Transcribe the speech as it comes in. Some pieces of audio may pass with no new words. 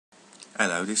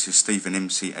Hello, this is Stephen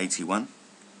Mame32. In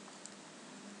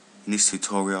this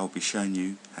tutorial I'll be showing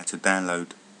you how to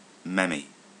download Mame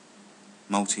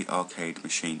multi-arcade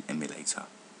machine emulator.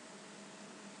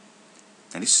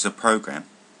 Now this is a program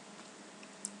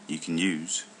you can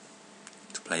use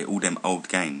to play all them old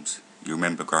games you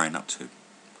remember growing up to,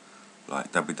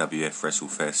 like WWF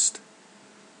WrestleFest,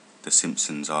 The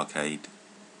Simpsons Arcade,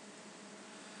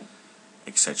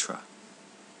 etc.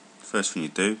 First thing you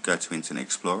do, go to Internet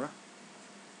Explorer,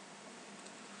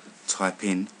 type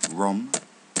in ROM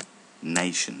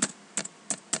Nation.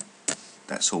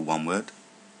 That's all one word.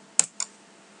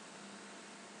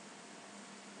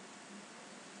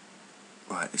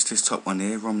 Right, it's this top one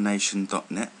here,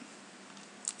 romnation.net.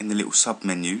 In the little sub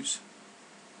menus,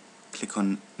 click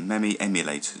on Mame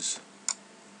emulators.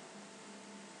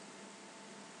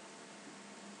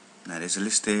 Now there's a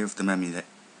list here of the Mame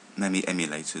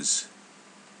emulators.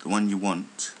 The one you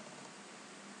want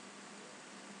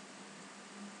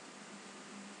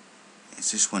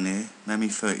is this one here,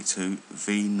 Mame32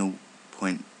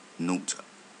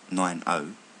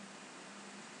 V0.090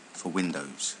 for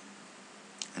Windows,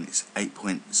 and it's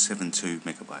 8.72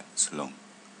 megabytes long.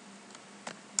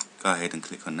 Go ahead and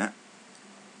click on that.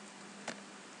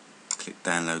 Click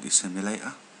download this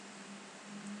emulator.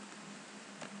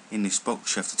 In this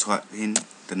box you have to type in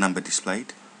the number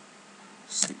displayed,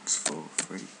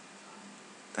 643.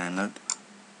 Download.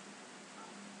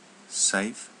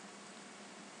 Save.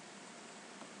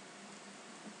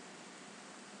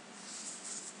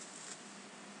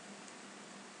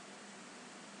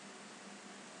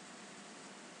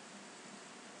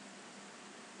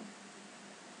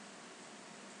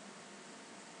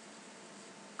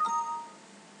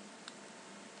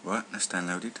 Right, that's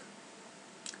downloaded.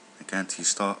 Again, to your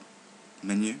start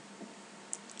menu,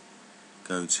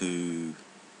 go to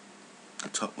the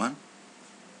top one,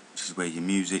 which is where your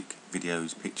music,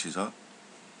 videos, pictures are.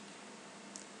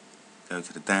 Go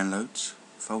to the downloads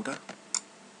folder,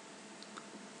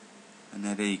 and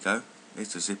there you go.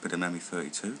 There's the zip of the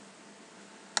Mame32.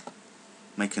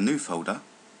 Make a new folder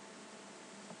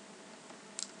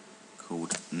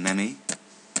called Mame.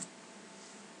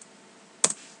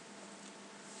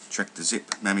 Drag the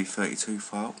zip Mame32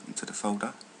 file into the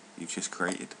folder you've just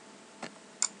created.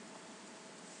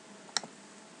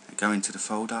 And go into the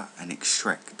folder and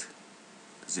extract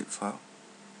the zip file.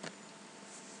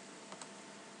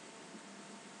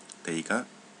 There you go.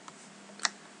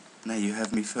 Now you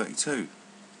have Mame32.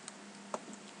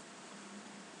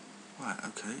 Right,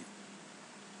 okay.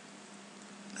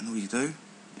 And all you do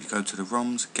is go to the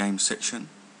ROMs games section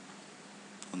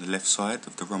on the left side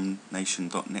of the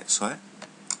romnation.net site.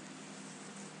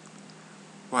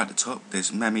 Right at the top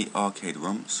there's Mame Arcade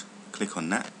ROMs. Click on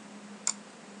that.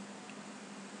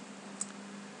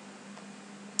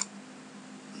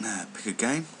 Now pick a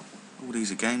game. All these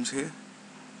are games here.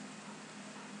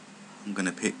 I'm going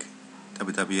to pick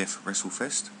WWF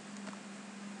WrestleFest.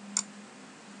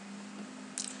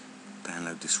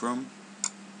 Download this ROM.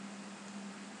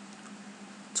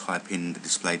 Type in the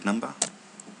displayed number.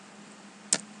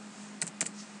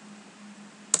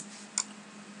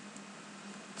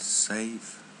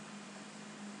 Save.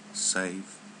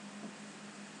 Save.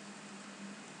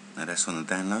 Now that's on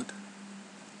the download.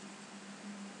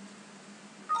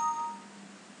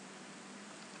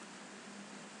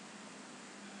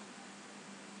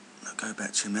 Now go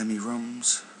back to your Mame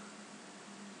ROMs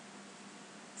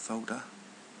folder,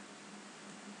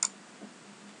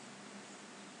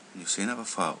 and you'll see another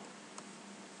file,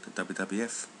 the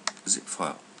WWF zip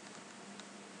file.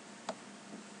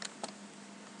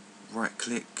 Right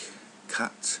click,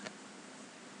 cut,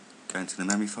 go into the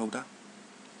Mame folder,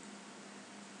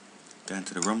 go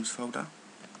into the ROMs folder,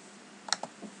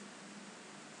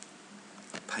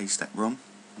 paste that ROM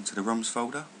into the ROMs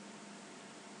folder,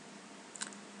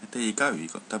 and there you go,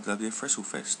 you've got WWF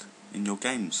WrestleFest in your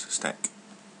games stack.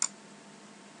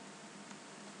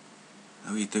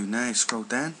 All you do now is scroll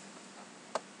down,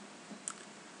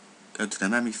 go to the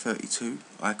Mame32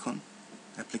 icon,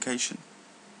 application,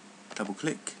 double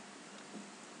click,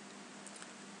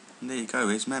 and there you go,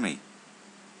 here's Mame.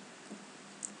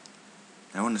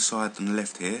 Now on the side on the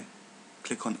left here,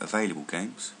 click on available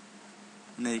games,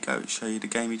 and there you go, it'll show you the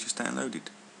game you just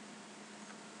downloaded.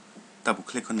 Double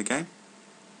click on the game.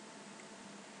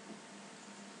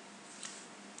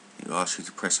 It'll ask you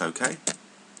to press OK.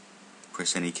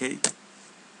 Press any key,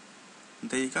 and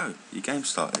there you go, your game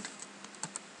started.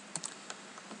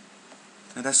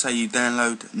 Now that's how you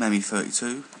download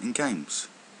Mame32 in games.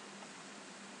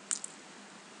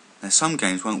 Now some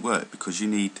games won't work because you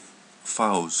need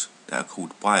files that are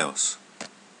called BIOS.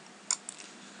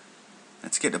 Now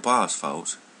to get the BIOS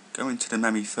files, go into the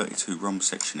Mame32 ROM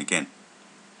section again.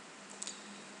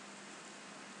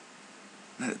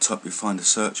 And at the top you'll find a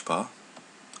search bar.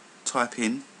 Type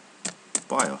in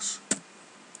BIOS.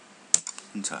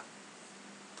 Enter.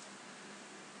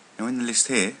 Now in the list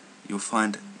here you'll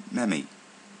find Mame,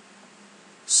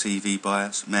 CV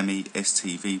BIOS, Mame,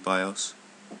 STV BIOS.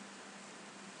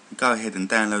 And go ahead and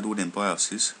download all them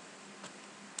BIOSes.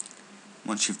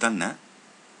 Once you've done that,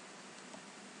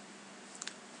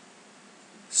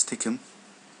 stick them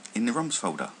in the ROMs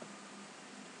folder.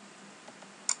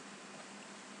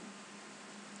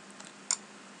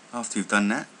 After you've done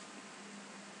that,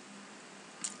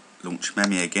 launch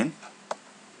Mame again,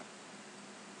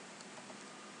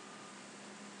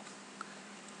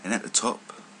 and at the top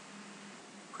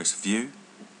press View,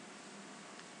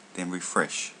 then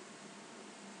Refresh,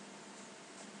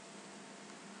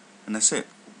 and that's it.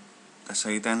 That's how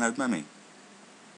you download Mame.